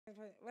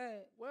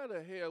What? Where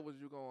the hell was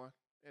you going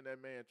in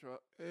that man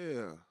truck?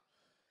 Yeah.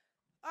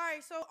 All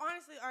right, so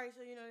honestly,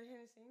 so you know the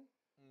Hennessy,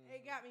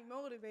 it got me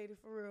motivated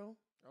for real.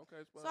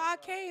 Okay, So I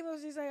came, I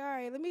was just like, all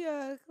right, let me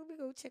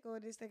go check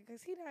on this thing,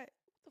 cause he not,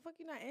 what the fuck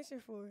you not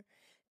answering for?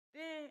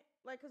 Then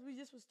like, cause we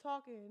just was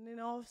talking, and then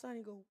all of a sudden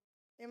he go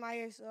in my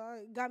ear, so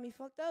it got me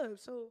fucked up.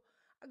 So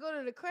I go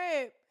to the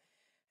crib.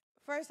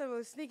 First I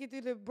was sneaking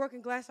through the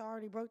broken glass I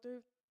already broke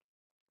through.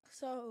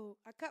 So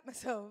I cut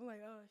myself. I'm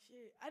like, oh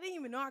shit. I didn't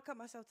even know I cut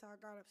myself till I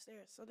got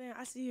upstairs. So then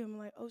I see him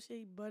like, oh shit,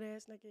 he butt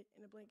ass naked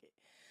in a blanket.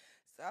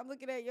 So I'm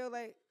looking at yo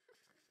like,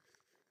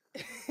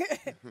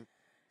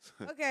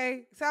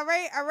 okay. So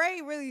I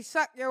already really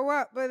sucked yo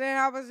up, but then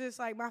I was just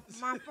like, my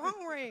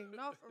phone rang.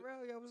 No, for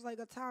real, yo, it was like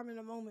a time in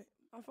a moment.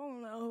 My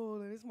phone was like, oh,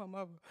 this is my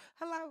mother.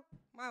 Hello,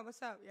 mom,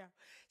 what's up, yeah?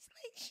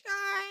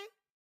 Shine.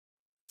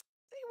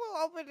 He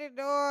won't open the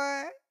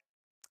door.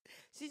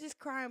 She's just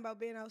crying about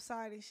being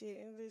outside and shit,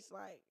 and just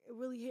like it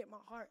really hit my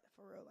heart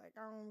for real. Like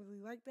I don't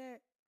really like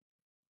that.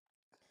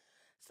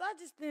 So I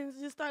just then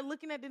just started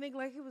looking at the nigga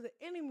like he was an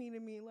enemy to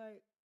me,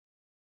 like.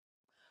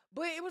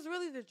 But it was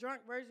really the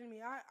drunk version of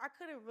me. I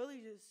couldn't really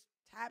just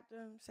tap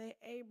them, say,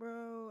 hey,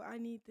 bro, I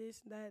need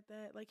this, that.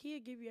 Like,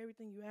 he'd give you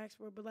everything you asked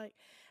for. But, like,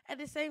 at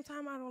the same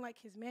time, I don't like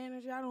his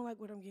manager. I don't like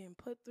what I'm getting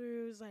put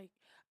through. It's like,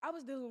 I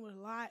was dealing with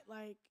a lot,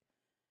 like,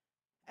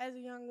 as a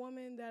young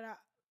woman that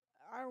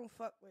I don't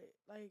fuck with.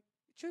 Like,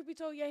 truth be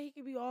told, yeah, he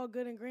could be all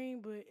good and green,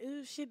 but it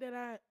was shit that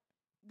I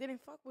didn't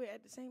fuck with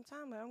at the same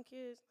time. Like, I don't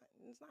care.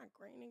 It's not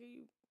green,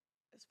 nigga.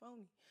 It's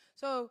phony.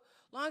 So,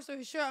 long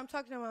story short, I'm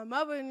talking to my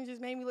mother, and it just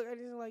made me look at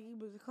this like he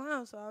was a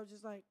clown. So I was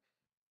just like,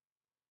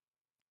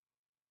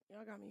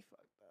 y'all got me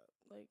fucked up.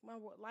 Like, my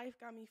life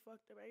got me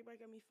fucked up. Everybody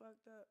got me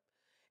fucked up.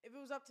 If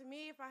it was up to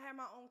me, if I had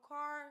my own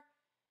car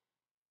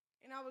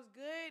and I was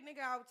good,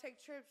 nigga, I would take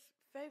trips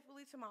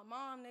faithfully to my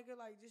mom, nigga.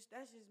 Like,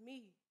 that's just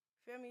me.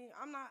 Feel me?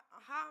 Why am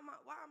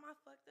I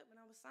fucked up when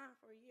I was signed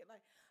for a year?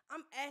 Like,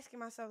 I'm asking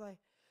myself, like,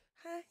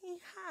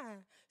 hi.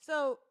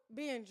 So,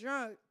 being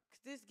drunk,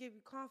 this give you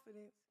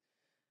confidence.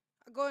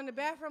 I go in the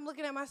bathroom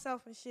looking at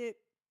myself and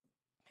shit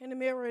in the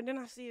mirror, and then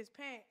I see his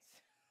pants.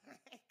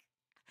 Like,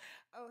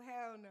 oh,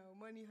 hell no.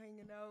 Money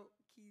hanging out,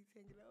 keys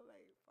hanging out.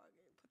 Like, fuck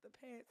it. Put the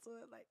pants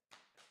on. Like,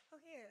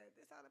 oh, yeah,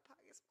 this how the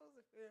pocket's supposed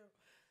to feel.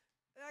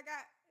 And I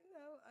got,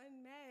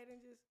 unmad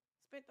and just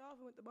spent off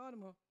and went to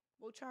Baltimore.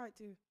 Well, tried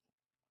to.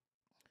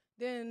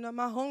 Then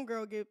my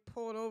homegirl get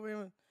pulled over,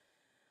 and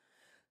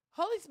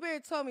Holy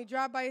Spirit told me,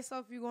 drive by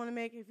yourself if you're going to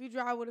make it. If you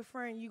drive with a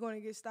friend, you're going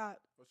to get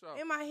stopped. For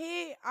sure. In my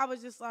head, I was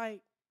just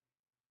like,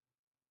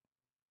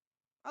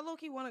 I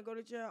low-key want to go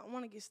to jail. I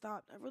want to get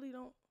stopped. I really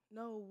don't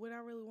know what I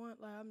really want.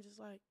 Like, I'm just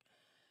like,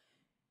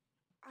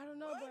 I don't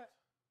know, What? but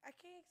I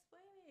can't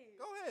explain it.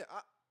 Go ahead.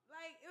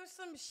 Like, it was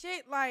some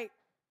shit like,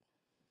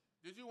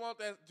 Did you want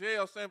that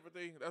jail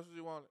sympathy? That's what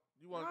you wanted.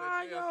 You wanted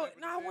that jail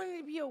sympathy? I wanted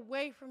to be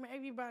away from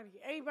everybody.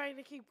 Everybody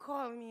that keep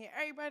calling me.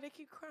 Everybody that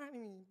keep crying to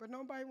me. But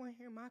nobody want to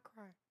hear my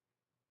cry.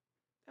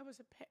 That was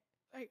a pet.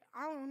 Like,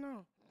 I don't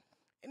know.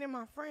 And then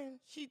my friend,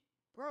 she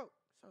broke.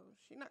 So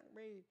she not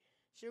ready.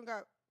 She don't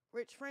got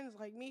rich friends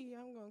like me.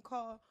 I'm going to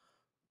call.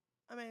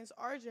 It's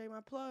RJ,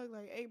 my plug.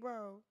 Like, hey,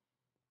 bro,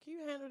 can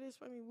you handle this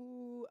for me?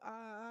 Woo,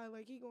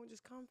 like, he going to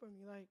just come for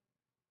me.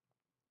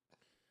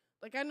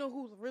 Like, I know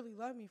who really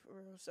love me for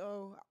real.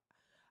 So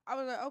I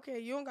was like, okay,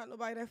 you don't got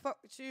nobody that fuck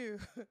with you.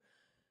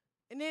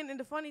 And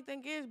the funny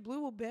thing is,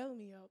 Blue will bail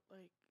me out.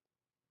 Like,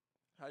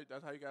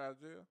 That's how you got out of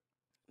jail?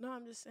 no,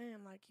 I'm just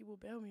saying, like, he will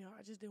bail me out.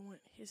 I just didn't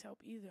want his help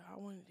either. I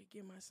wanted to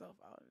get myself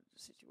out of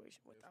the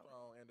situation without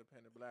Strong,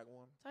 independent black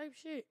woman. type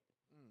shit.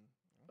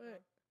 Okay.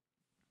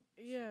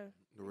 But yeah,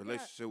 The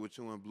relationship with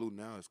you and Blue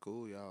now is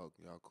cool. Y'all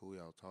cool.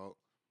 Y'all talk.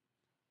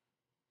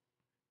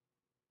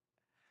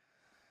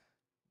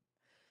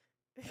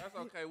 That's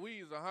okay. We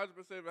is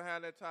 100%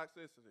 behind that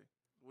toxicity.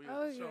 We is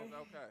Okay. sure.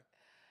 Okay.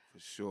 For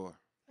sure.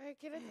 Hey,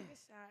 can I take a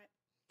shot?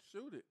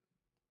 Shoot it.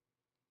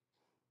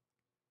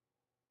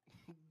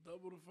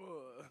 Double the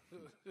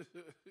fun.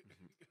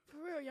 For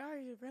real, y'all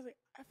are really.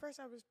 At first,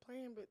 I was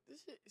playing, but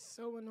this shit is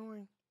so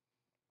annoying.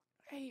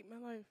 I hate my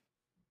life.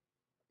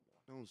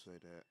 Don't say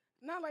that.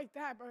 Not like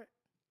that, but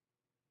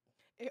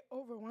it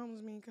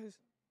overwhelms me because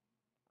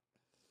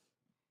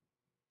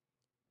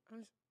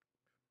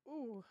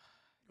ooh,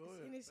 Go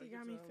ahead. Hennessy Take your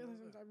got me time feeling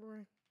on some that. type of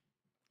way.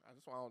 I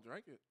just want to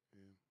drink it.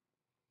 Yeah.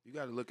 You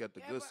got to look at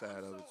the good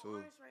side I'm of it so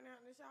too. honest right now.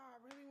 This y'all, I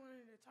really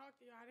wanted to talk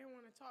to y'all. I didn't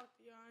want to talk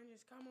to y'all and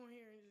just come on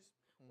here and just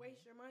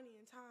waste your money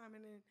and time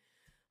and then.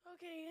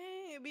 Okay,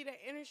 hey, be the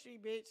industry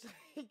bitch.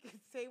 Like,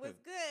 say what's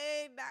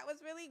good. That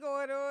was really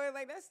going on.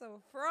 Like, that's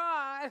some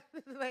fraud.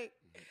 Like,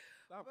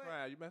 Stop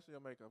crying. You messing your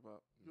makeup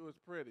up. You was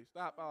pretty.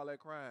 Stop all that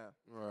crying.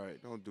 Right.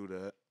 Don't do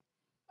that.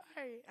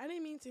 Alright, I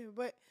didn't mean to,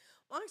 but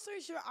long story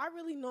short, I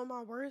really know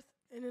my worth,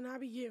 and then I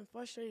be getting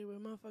frustrated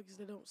with motherfuckers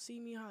that don't see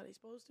me how they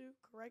supposed to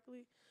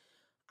correctly.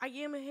 I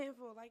give them a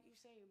handful, like you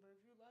say, but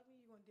if you love me,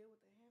 you're gonna deal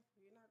with the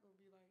handful. You're not gonna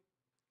be like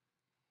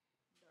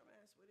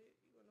dumbass with it.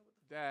 You're gonna know what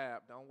the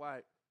Dab. Don't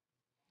wipe.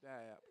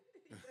 Dab.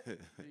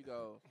 He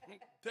goes.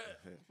 fuck.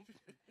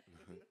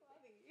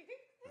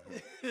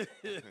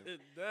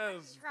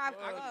 That's Cry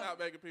for I can love. stop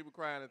making people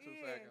crying in 2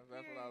 Yeah, seconds.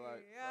 That's what I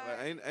like.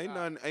 period,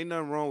 Like, ain't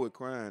nothing wrong with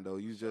crying though.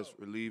 You just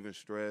relieving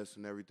stress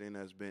and everything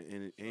that's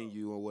been in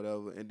you or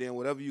whatever. And then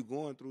whatever you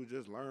going through,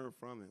 just learn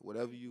from it.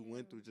 Whatever you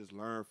went through, just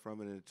learn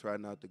from it and try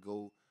not to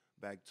go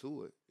back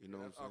to it. You know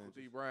That's what I'm Uncle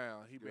saying? D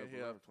Brown. He been Yeah,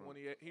 here learn from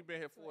 28. He been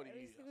here 40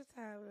 Every years. single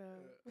time,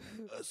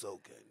 though. That's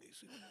okay,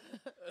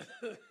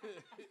 Niecy.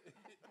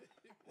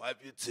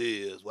 Wipe your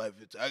tears. Wipe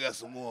your tears. I got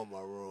some more in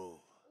my room.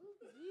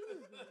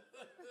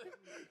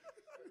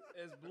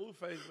 It's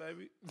BlueFace,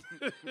 baby.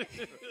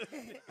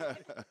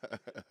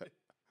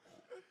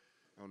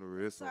 On the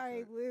wrist.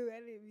 Sorry, Okay. Blue. I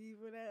didn't mean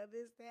for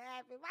this to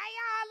happen. Why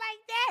y'all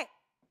like that?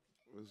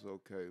 It's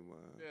okay,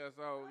 man. Yeah,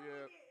 so,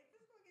 yeah.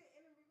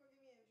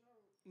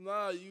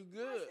 Nah, you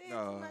good.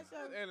 Nah. This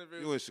interview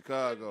You in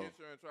Chicago. Get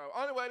you in trouble.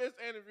 Only way this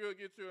interview will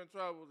get you in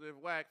trouble is if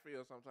Wack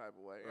feels some type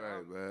of way. You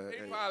Right, know? man. He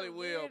Hey. probably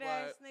will,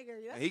 but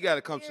And he got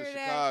to come to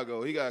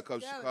Chicago. He got to come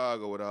to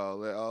Chicago with all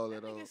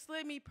that. That nigga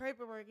slid me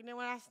paperwork, and then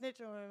when I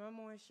snitch on him, I'm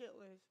on shit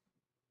list.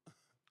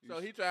 so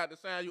he tried to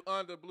sign you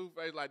under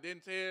BlueFace, like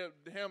didn't tell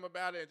him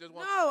about it and just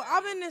No,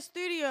 I'm in the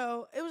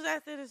studio. It was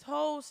after this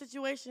whole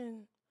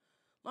situation.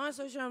 Long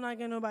story short, I'm not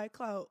getting nobody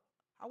clout.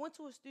 I went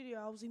to a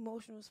studio. I was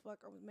emotional as fuck.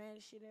 I was mad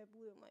as shit at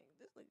Blue. I'm like,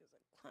 this nigga's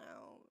a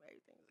clown.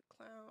 Everything's a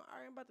clown. All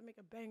right, I'm about to make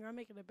a banger. I'm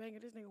making a banger.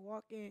 This nigga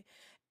walk in.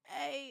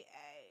 Hey,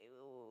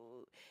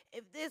 ooh,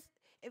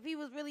 if he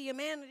was really a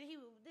man, he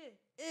would this.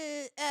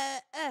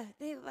 Then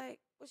he was like,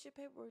 what's your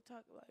paperwork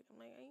talking like? I'm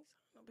like, I ain't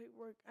signing no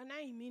paperwork. And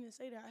I ain't mean to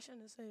say that. I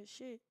shouldn't have said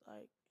shit.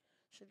 Like,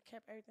 should have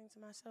kept everything to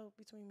myself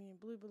between me and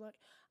Blue. But like,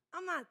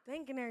 I'm not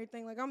thinking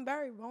everything. Like, I'm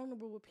very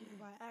vulnerable with people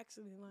by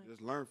accident. Like, Just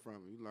learn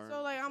from it. You learn.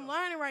 so like, I'm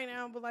learning right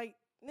now. But like,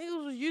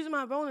 niggas was using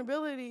my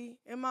vulnerability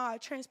and my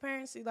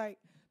transparency. Like,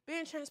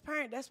 being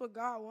transparent, that's what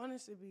God wants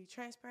us to be.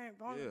 Transparent,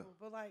 vulnerable.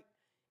 But like,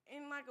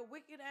 in like a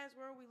wicked ass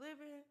world we live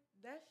in,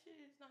 that shit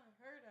is not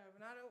heard of,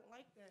 and I don't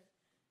like that.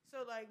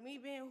 So like, me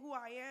being who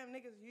I am,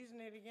 niggas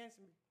using it against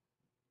me.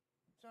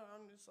 So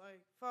I'm just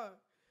like, fuck.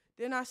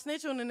 Then I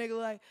snitch on the nigga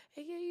like,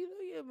 hey, yeah, you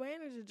know your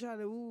manager trying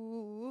to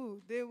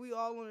woo. Then we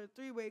all on a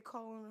three-way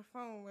call on the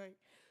phone, like,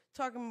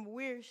 talking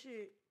weird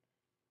shit.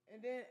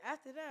 And then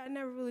after that, I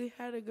never really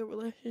had a good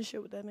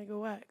relationship with that nigga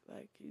Wack.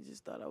 Like, he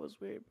just thought I was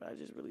weird, but I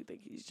just really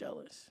think he's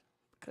jealous.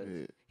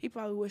 Because he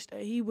probably wished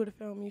that he would have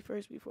found me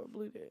first before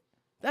Blue did.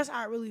 That's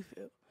how I really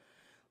feel.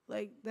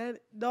 Like,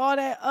 that, all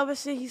that other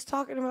shit he's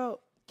talking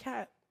about,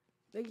 cap.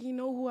 Like, he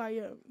know who I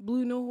am.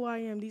 Blue know who I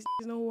am. These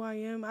know who I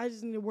am. I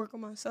just need to work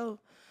on myself.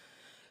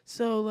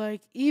 So,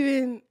 like,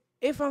 even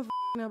if I'm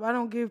f***ing up, I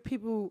don't give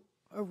people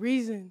a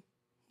reason.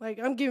 Like,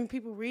 I'm giving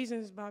people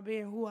reasons by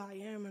being who I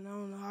am, and I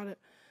don't know how to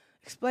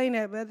explain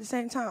that. But at the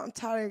same time, I'm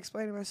tired of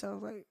explaining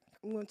myself. Like,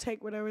 I'm going to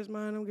take whatever's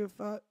mine. I don't give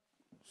a fuck.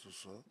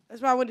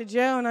 That's why I went to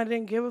jail, and I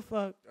didn't give a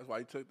fuck. That's why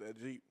you took that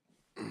Jeep.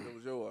 It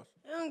was yours.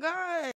 Oh, God.